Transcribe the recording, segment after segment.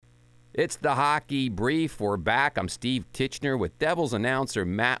It's the Hockey Brief. We're back. I'm Steve Titchener with Devils announcer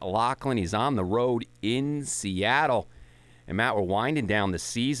Matt Loughlin. He's on the road in Seattle. And, Matt, we're winding down the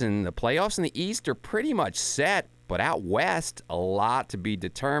season. The playoffs in the East are pretty much set, but out west, a lot to be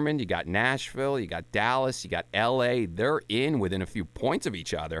determined. You got Nashville, you got Dallas, you got L.A. They're in within a few points of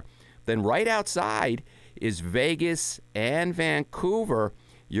each other. Then right outside is Vegas and Vancouver.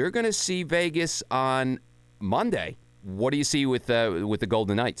 You're going to see Vegas on Monday. What do you see with the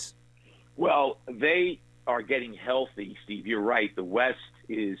Golden Knights? Well, they are getting healthy, Steve. You're right. The West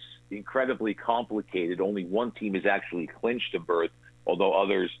is incredibly complicated. Only one team has actually clinched a berth, although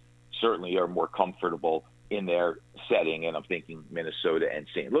others certainly are more comfortable in their setting, and I'm thinking Minnesota and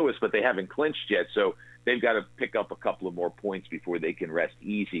St. Louis, but they haven't clinched yet, so they've got to pick up a couple of more points before they can rest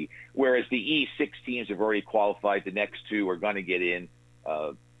easy. Whereas the East, 6 teams have already qualified. The next 2 are going to get in.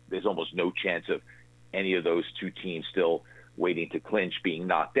 There's almost no chance of any of those 2 teams still waiting to clinch being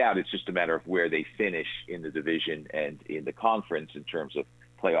knocked out. It's just a matter of where they finish in the division and in the conference in terms of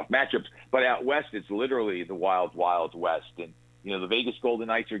playoff matchups. But out west, it's literally the wild, wild west. And, you know, the Vegas Golden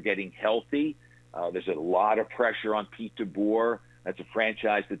Knights are getting healthy. There's a lot of pressure on Pete DeBoer. That's a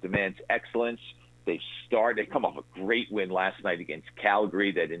franchise that demands excellence. They come off a great win last night against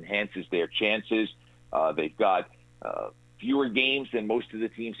Calgary that enhances their chances. They've got fewer games than most of the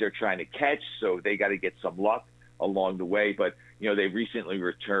teams they're trying to catch, so they got to get some luck along the way. But, you know, they've recently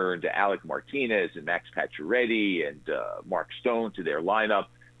returned Alec Martinez and Max Pacioretty and Mark Stone to their lineup.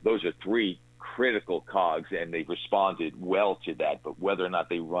 Those are 3 critical cogs, and they've responded well to that. But whether or not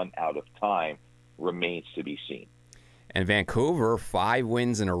they run out of time remains to be seen. And Vancouver, 5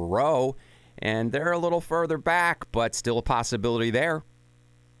 wins in a row, and they're a little further back, but still a possibility there.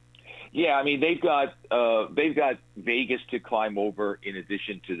 Yeah, I mean, they've got Vegas to climb over in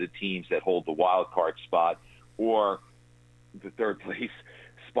addition to the teams that hold the wild card spot or the third place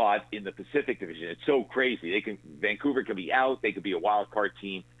spot in the Pacific Division. It's so crazy. Vancouver can be out. They could be a wild card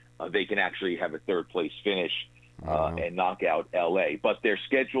team. They can actually have a third place finish and knock out LA. But their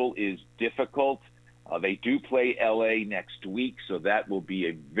schedule is difficult. They do play LA next week, so that will be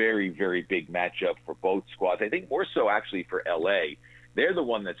a very, very big matchup for both squads. I think more so actually for LA. They're the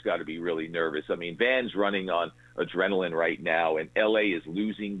one that's got to be really nervous. I mean, Van's running on adrenaline right now, and LA is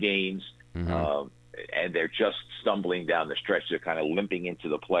losing games. And they're just stumbling down the stretch. They're kind of limping into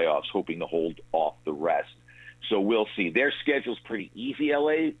the playoffs, hoping to hold off the rest. So we'll see. Their schedule's pretty easy,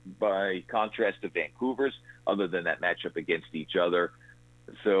 LA, by contrast to Vancouver's, other than that matchup against each other.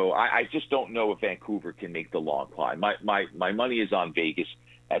 So I just don't know if Vancouver can make the long climb. My money is on Vegas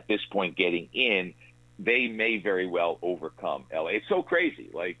at this point getting in. They may very well overcome LA. It's so crazy.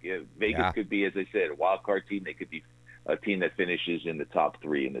 Like Vegas could be, as I said, a wild card team. They could be a team that finishes in the top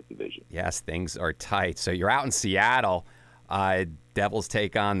 3 in the division. Yes, things are tight. So you're out in Seattle. Devils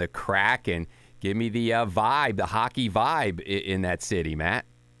take on the Kraken. Give me the vibe, the hockey vibe in that city, Matt.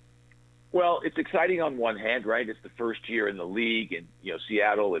 Well, it's exciting on one hand, right? It's the first year in the league, and you know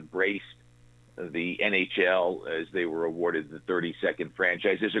Seattle embraced the NHL as they were awarded the 32nd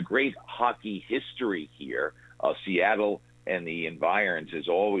franchise. There's a great hockey history here. Seattle and the Environs has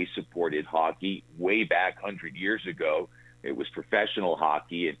always supported hockey. Way back 100 years ago, it was professional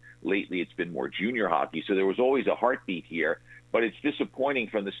hockey, and lately it's been more junior hockey. So there was always a heartbeat here, but it's disappointing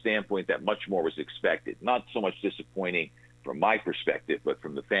from the standpoint that much more was expected. Not so much disappointing from my perspective, but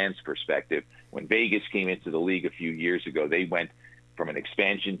from the fans' perspective. When Vegas came into the league a few years ago, they went from an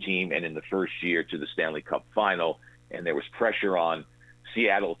expansion team and in the first year to the Stanley Cup final, and there was pressure on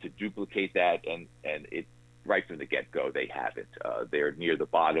Seattle to duplicate that, and it right from the get-go, they haven't. They're near the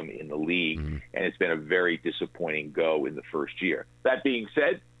bottom in the league, and it's been a very disappointing go in the first year. That being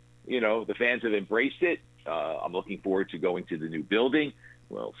said, you know, the fans have embraced it. I'm looking forward to going to the new building.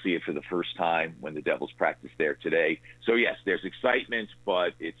 We'll see it for the first time when the Devils practice there today. So, yes, there's excitement,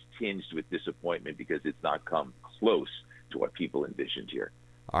 but it's tinged with disappointment because it's not come close to what people envisioned here.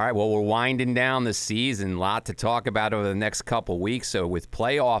 All right, well, we're winding down the season. A lot to talk about over the next couple weeks. So with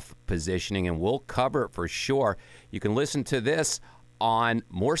playoff positioning, and we'll cover it for sure. You can listen to this on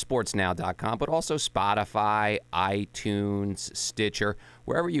moresportsnow.com, but also Spotify, iTunes, Stitcher,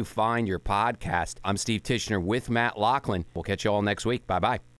 wherever you find your podcast. I'm Steve Titchener with Matt Loughlin. We'll catch you all next week. Bye-bye.